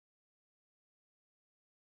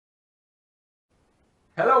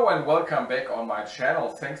Hello and welcome back on my channel.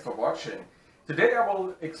 Thanks for watching. Today I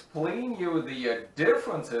will explain you the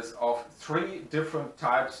differences of three different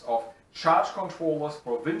types of charge controllers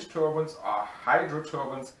for wind turbines or hydro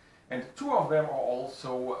turbines, and two of them are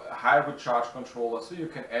also hybrid charge controllers, so you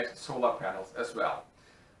can add solar panels as well.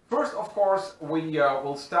 First, of course, we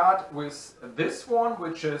will start with this one,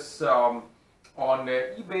 which is on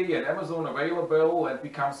eBay and Amazon available and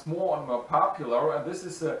becomes more and more popular, and this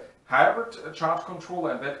is a hybrid charge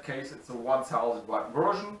controller. In that case, it's a 1000 watt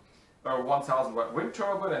version, 1000 watt wind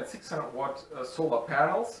turbine and 600 watt solar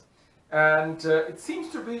panels. And it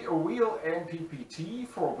seems to be a real MPPT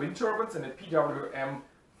for wind turbines and a PWM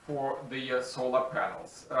for the solar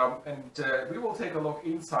panels. We will take a look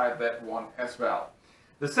inside that one as well.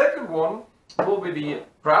 The second one will be the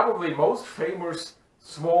probably most famous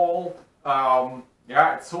small,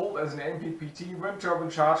 it's sold as an MPPT wind turbine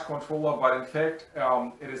charge controller, but in fact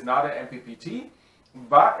it is not an MPPT,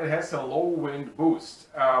 but it has a low wind boost.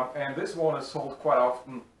 And this one is sold quite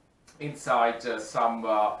often inside some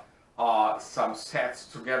sets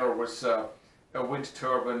together with a wind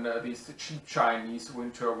turbine, these cheap Chinese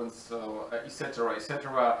wind turbines, etc.,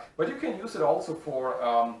 etc. But you can use it also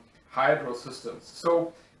for hydro systems.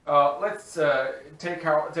 So let's take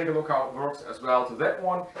a look how it works as well to that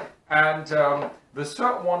one. And the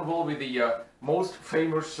third one will be the most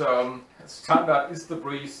famous standard ISTA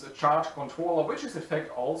Breeze Charge controller, which is in fact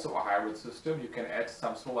also a hybrid system. You can add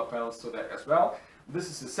some solar panels to that as well. This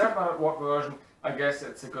is the 700 watt version. I guess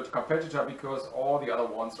it's a good competitor because all the other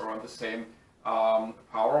ones are on the same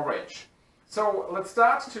power range. So let's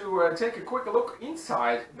start to take a quick look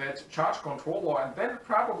inside that charge controller, and then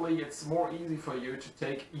probably it's more easy for you to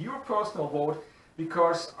take your personal vote,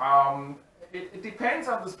 because it depends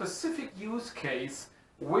on the specific use case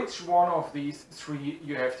which one of these three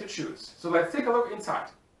you have to choose. So let's take a look inside.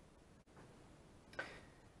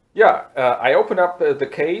 Yeah, I opened up the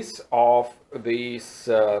case of these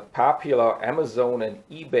popular Amazon and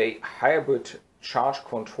eBay hybrid charge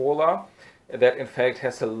controller that in fact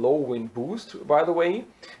has a low wind boost, by the way.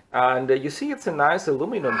 And you see it's a nice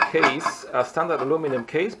aluminum case, a standard aluminum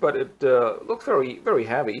case, but it looks very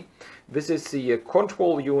heavy. This is the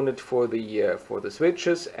control unit for the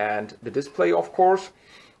switches and the display, of course.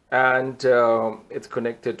 And it's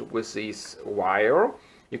connected with this wire.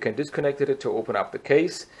 You can disconnect it to open up the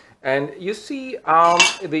case. And you see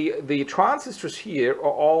the transistors here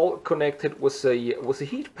are all connected with a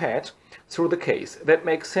heat pad through the case. That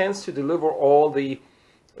makes sense to deliver all the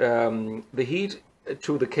heat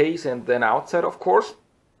to the case and then outside, of course.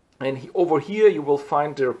 And over here you will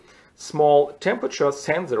find a small temperature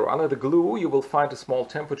sensor. Under the glue you will find a small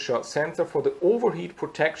temperature sensor for the overheat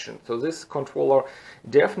protection. So this controller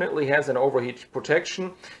definitely has an overheat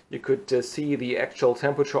protection. You could see the actual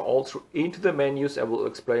temperature also into the menus. I will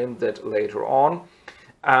explain that later on.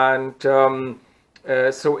 And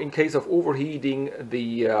so in case of overheating,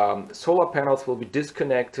 the solar panels will be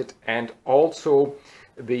disconnected, and also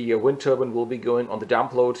the wind turbine will be going on the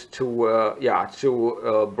dump load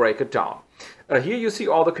to break it down. Here you see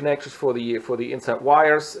all the connectors for the inside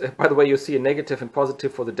wires. By the way, you see a negative and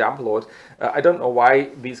positive for the dump load. I don't know why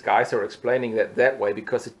these guys are explaining that way,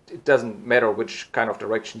 because it doesn't matter which kind of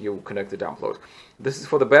direction you connect the dump load. This is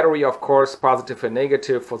for the battery, of course, positive and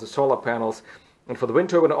negative for the solar panels. And for the wind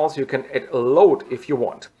turbine also you can add a load if you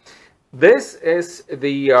want. This is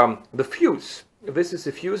the fuse. This is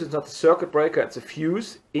a fuse. It's not the circuit breaker. It's a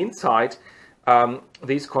fuse inside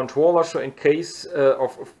these controllers. So in case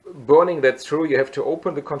of burning that through, you have to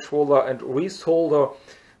open the controller and resolder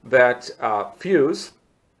that fuse.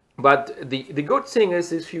 But the good thing is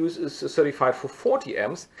this fuse is certified for 40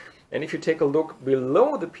 amps. And if you take a look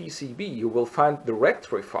below the PCB, you will find the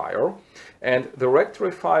rectifier. And the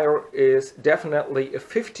rectifier is definitely a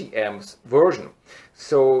 50 amps version.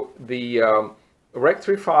 So the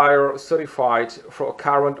rectifier certified for a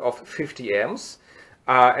current of 50 amps.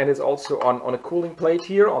 And it's also on a cooling plate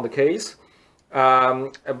here on the case.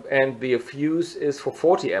 And the fuse is for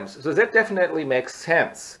 40 amps. So that definitely makes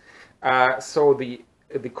sense. So the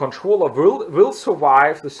controller will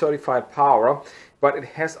survive the certified power, but it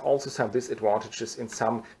has also some disadvantages in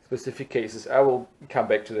some specific cases. I will come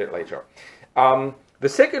back to that later. The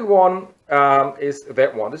second one is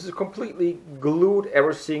that one. This is completely glued.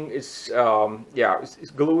 Everything is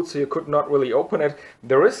glued, so you could not really open it.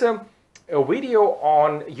 There is a video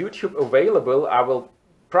on YouTube available.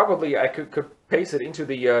 I could paste it into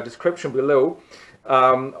the description below,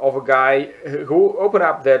 of a guy who opened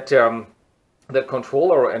up that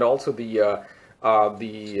controller and also the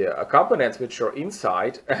components which are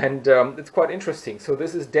inside, and it's quite interesting. So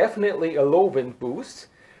this is definitely a low wind boost,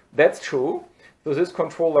 that's true, So this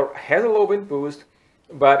controller has a low wind boost,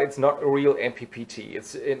 but it's not a real MPPT.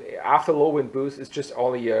 After low wind boost, it's just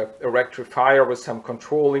only a rectifier with some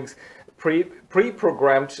controllings,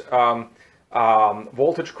 pre-programmed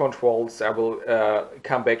voltage controls. I will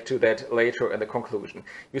come back to that later in the conclusion.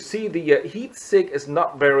 You see, the heat sink is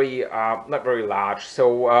not very large.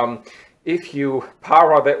 So if you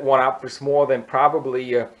power that one up with more than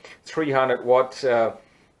probably 300 watt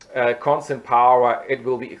constant power, it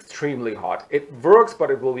will be extremely hot. It works,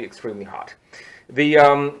 but it will be extremely hot. The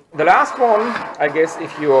last one, I guess,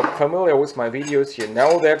 if you're familiar with my videos, you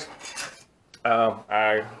know that.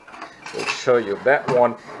 I will show you that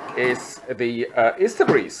one. Is the ISTA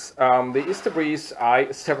Breeze. The ISTA Breeze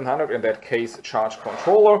i700, in that case, charge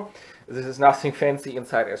controller. This is nothing fancy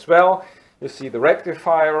inside as well. You see the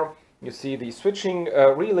rectifier, you see the switching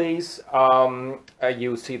relays,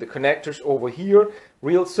 you see the connectors over here,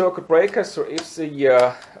 real circuit breaker. So if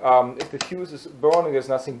the fuse is burning, there's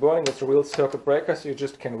nothing burning, it's a real circuit breaker, so you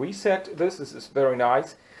just can reset this. This is very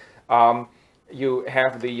nice. You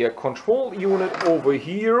have the control unit over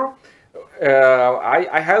here.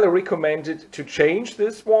 I highly recommend it to change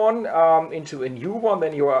this one into a new one.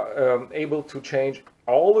 Then you are able to change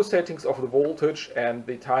all the settings of the voltage and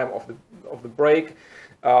the time of the brake.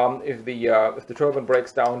 If the turbine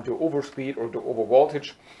breaks down to overspeed or to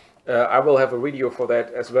overvoltage, I will have a video for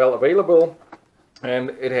that as well available. And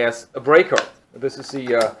it has a breaker. This is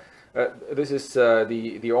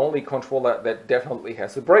the only controller that definitely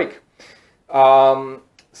has a brake.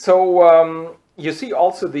 You see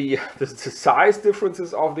also the size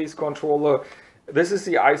differences of these controller. This is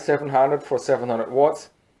the i700 for 700 watts.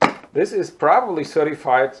 This is probably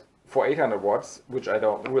certified for 800 watts, which I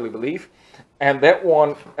don't really believe. And that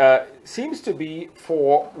one seems to be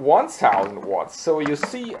for 1000 watts. So you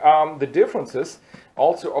see the differences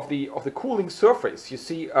also of the cooling surface. You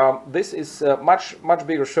see this is a much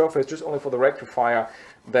bigger surface, just only for the rectifier,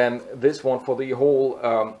 than this one for the whole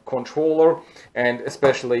controller, and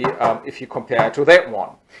especially if you compare it to that one.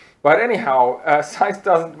 But anyhow, size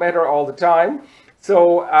doesn't matter all the time.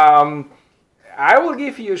 So I will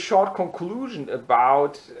give you a short conclusion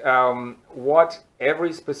about what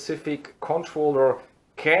every specific controller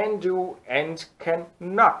can do and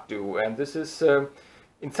cannot do. And this is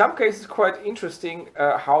in some cases quite interesting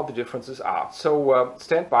how the differences are. So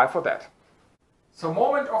stand by for that. So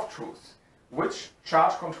moment of truth. Which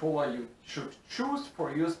charge controller you should choose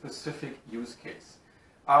for your specific use case?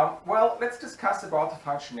 Well, let's discuss about the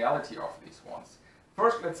functionality of these ones.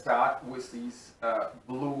 First, let's start with this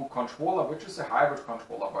blue controller, which is a hybrid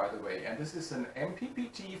controller, by the way. And this is an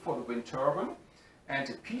MPPT for the wind turbine and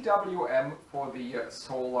a PWM for the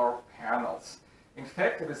solar panels. In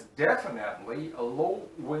fact, it is definitely a low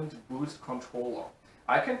wind boost controller.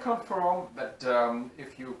 I can confirm that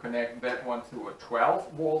if you connect that one to a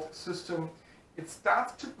 12 volt system, it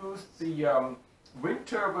starts to boost the wind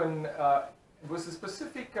turbine with a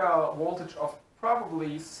specific voltage of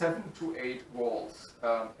probably 7 to 8 volts.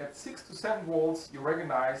 At 6 to 7 volts, you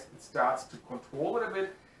recognize it starts to control it a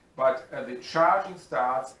bit, but the charging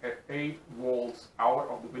starts at 8 volts out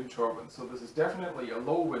of the wind turbine. So this is definitely a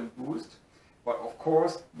low wind boost, but of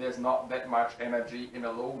course there's not that much energy in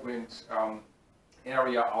a low wind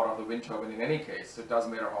area out of the wind turbine in any case, so it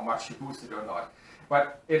doesn't matter how much you boost it or not.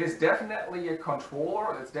 But it is definitely a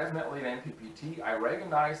controller, it's definitely an MPPT. I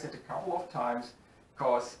recognized it a couple of times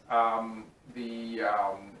because I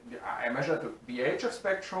measured the VHF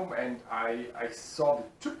spectrum and I saw the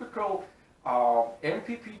typical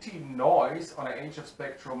MPPT noise on an HF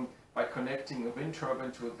spectrum by connecting a wind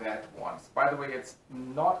turbine to that one. By the way, it's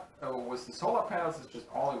not with the solar panels, it's just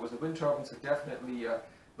only with the wind turbine, so definitely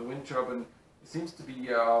the wind turbine seems to be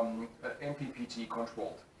MPPT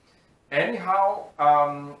controlled. Anyhow,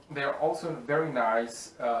 there are also very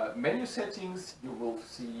nice menu settings. You will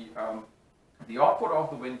see the output of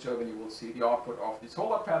the wind turbine, you will see the output of the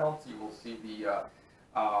solar panels, you will see the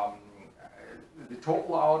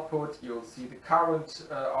total output, you will see the current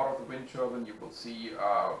out of the wind turbine, you will see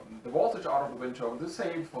the voltage out of the wind turbine, the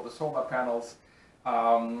same for the solar panels.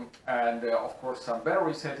 And of course some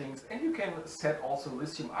battery settings, and you can set also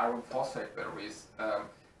lithium iron phosphate batteries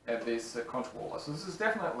at this controller. So this is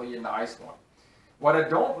definitely a nice one. What I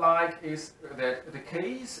don't like is that the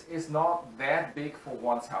case is not that big for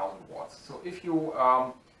 1000 watts. So if you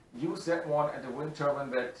use that one at the wind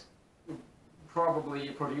turbine that probably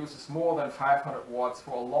produces more than 500 watts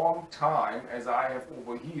for a long time, as I have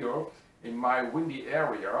over here in my windy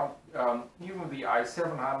area, even the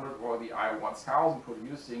i700 or the i1000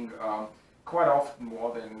 producing quite often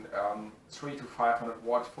more than 300 to 500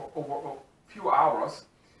 watts for over a few hours.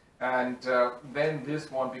 and then this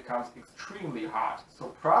one becomes extremely hot. So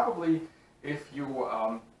probably if you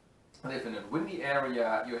live in a windy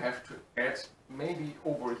area, you have to add maybe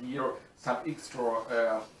over here some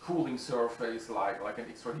extra cooling surface, like an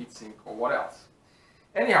extra heatsink or what else.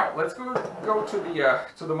 Anyhow, let's go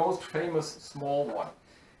to the most famous small one.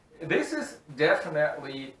 This is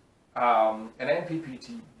definitely an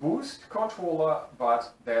MPPT boost controller,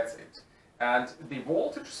 but that's it. And the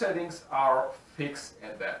voltage settings are fixed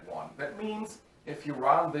in that one. That means if you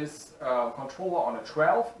run this controller on a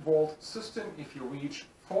 12-volt system, if you reach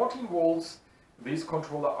 14 volts, this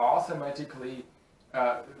controller automatically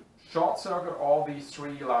short circuit all these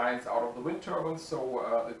 3 lines out of the wind turbine,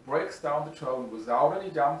 so it breaks down the turbine without any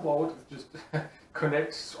dump load. It just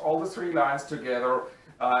connects all the 3 lines together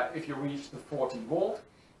if you reach the 14 volt,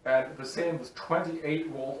 and the same with 28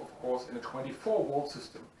 volt, of course, in a 24 volt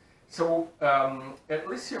system. So at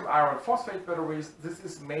lithium iron phosphate batteries, this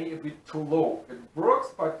is maybe a bit too low. It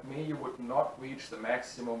works, but maybe you would not reach the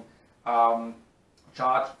maximum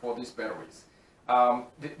charge for these batteries.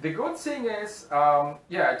 The good thing is,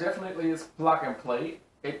 yeah, it definitely is plug and play.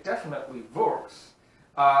 It definitely works,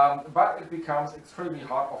 but it becomes extremely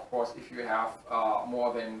hot, of course, if you have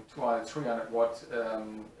more than 200, 300 watt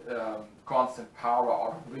constant power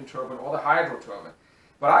out of the wind turbine or the hydro turbine.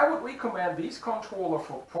 But I would recommend these controllers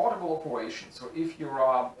for portable operation. So if you're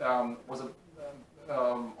on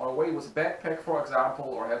a way with a backpack, for example,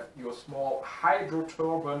 or have your small hydro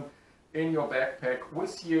turbine in your backpack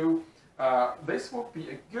with you, this would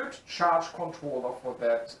be a good charge controller for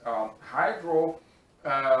that hydro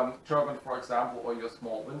turbine, for example, or your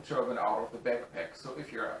small wind turbine out of the backpack. So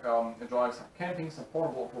if you're enjoying some camping, some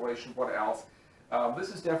portable operation, what else, this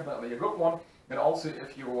is definitely a good one. And also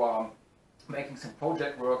if you making some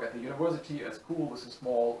project work at the university at school with a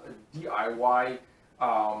small DIY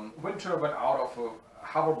wind turbine out of a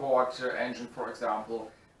hoverboard engine, for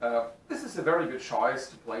example, this is a very good choice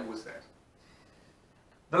to play with that.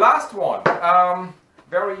 The last one,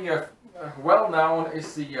 very well known,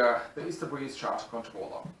 is the ISTA Breeze Charge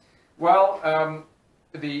controller. Well,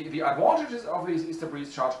 the advantages of these ISTA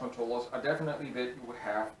Breeze Charge controllers are definitely that you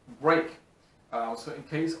have brake. So in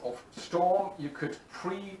case of storm, you could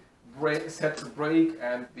set the brake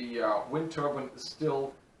and the wind turbine is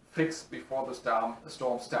still fixed before the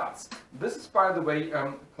storm starts. This is, by the way,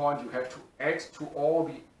 a point you have to add to all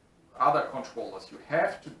the other controllers. You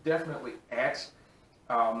have to definitely add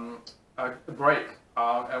a brake.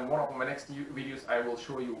 And one of my next videos I will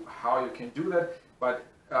show you how you can do that. But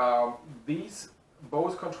these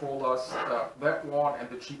both controllers, that one and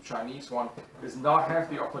the cheap Chinese one, does not have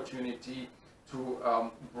the opportunity to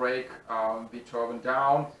break the turbine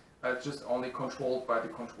down. It's just only controlled by the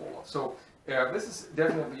controller. So this is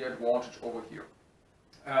definitely an advantage over here.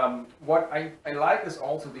 What I like is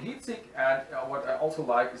also the heatsink, and what I also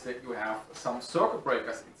like is that you have some circuit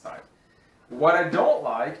breakers inside. What I don't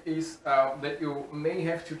like is that you may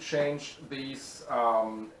have to change these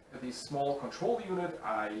small control unit.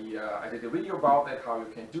 I did a video about that, how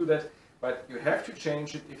you can do that, but you have to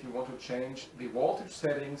change it if you want to change the voltage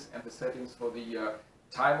settings and the settings for the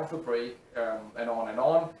time of the break, and on and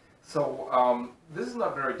on. So this is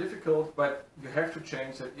not very difficult, but you have to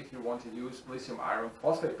change it if you want to use lithium iron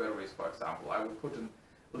phosphate batteries, for example. I will put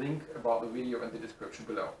a link about the video in the description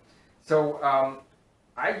below. So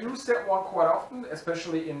I use that one quite often,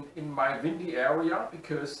 especially in my windy area,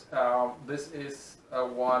 because this is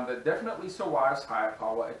one that definitely survives high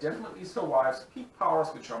power. It definitely survives peak powers,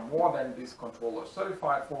 which are more than this controller is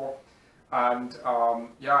certified for. And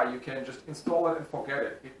yeah, you can just install it and forget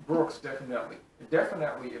it. It works definitely.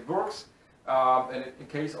 It works. And in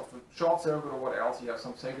case of a short circuit or what else, you have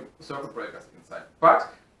some circuit breakers inside.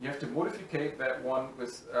 But you have to modify that one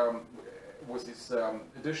with this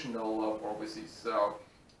additional or with this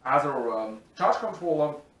other charge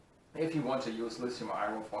controller if you want to use lithium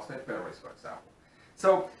iron phosphate batteries, for example.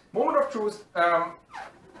 So, moment of truth.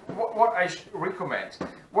 What I recommend?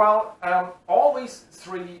 Well, all these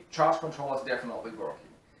 3 charge controllers definitely working.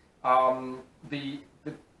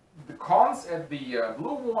 The cons at the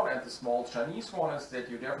blue one and the small Chinese one is that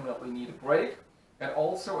you definitely need a brake, and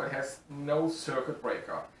also it has no circuit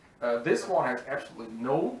breaker. This one has absolutely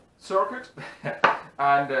no circuit,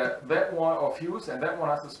 and that one, or fuse, and that one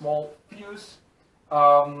has a small fuse.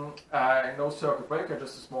 No circuit breaker,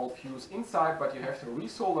 just a small fuse inside, but you have to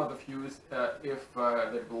resolder the fuse if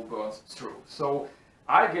the glue burns through. So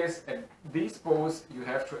I guess at these both you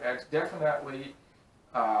have to add definitely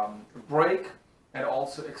brake and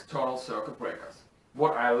also external circuit breakers.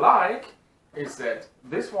 What I like is that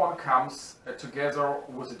this one comes together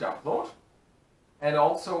with a dump load, And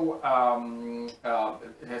also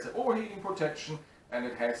it has an overheating protection, and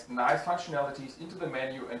it has nice functionalities into the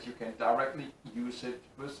menu, and you can directly use it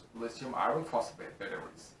with lithium iron phosphate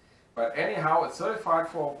batteries. But anyhow, it's certified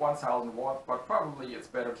for 1000 watts, but probably it's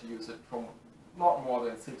better to use it from not more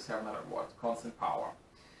than 600-700 watts constant power.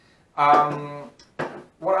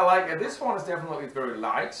 What I like at this one is definitely it's very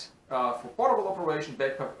light. For portable operation,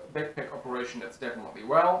 backpack operation, it's definitely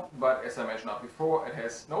well, but as I mentioned before, it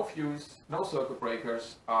has no fuse, no circuit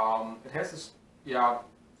breakers. It has this,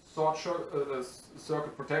 short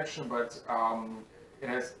circuit protection, but it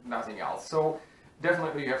has nothing else. So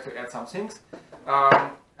definitely you have to add some things.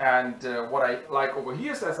 What I like over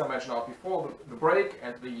here is, as I mentioned before, the brake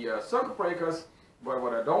and the circuit breakers. But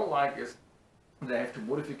what I don't like is they have to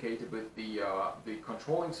modify it with the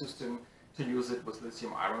controlling system to use it with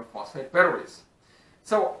lithium iron phosphate batteries.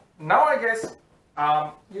 So now I guess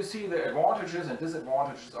you see the advantages and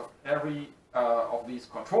disadvantages of every of these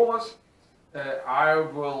controllers. I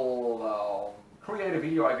will create a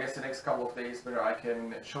video, I guess, the next couple of days where I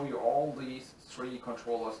can show you all these 3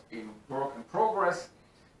 controllers in work in progress.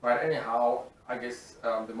 But anyhow, I guess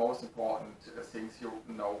the most important things you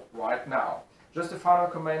know right now. Just a final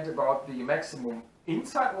comment about the maximum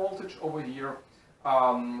inside voltage over here.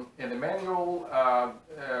 In the manual,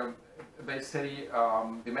 they say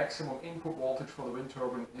the maximum input voltage for the wind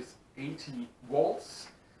turbine is 80 volts.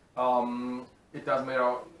 It doesn't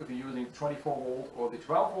matter if you're using the 24 volt or the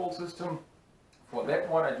 12 volt system. For that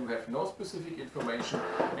one, I do have no specific information,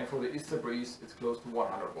 and for the ISTA Breeze, it's close to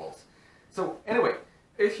 100 volts. So anyway,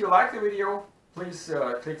 if you like the video, please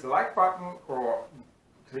click the like button or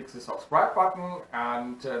click the subscribe button,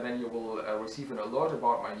 and then you will receive an alert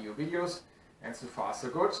about my new videos. And so far so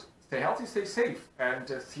good. Stay healthy, stay safe, and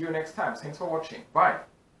see you next time. Thanks for watching. Bye.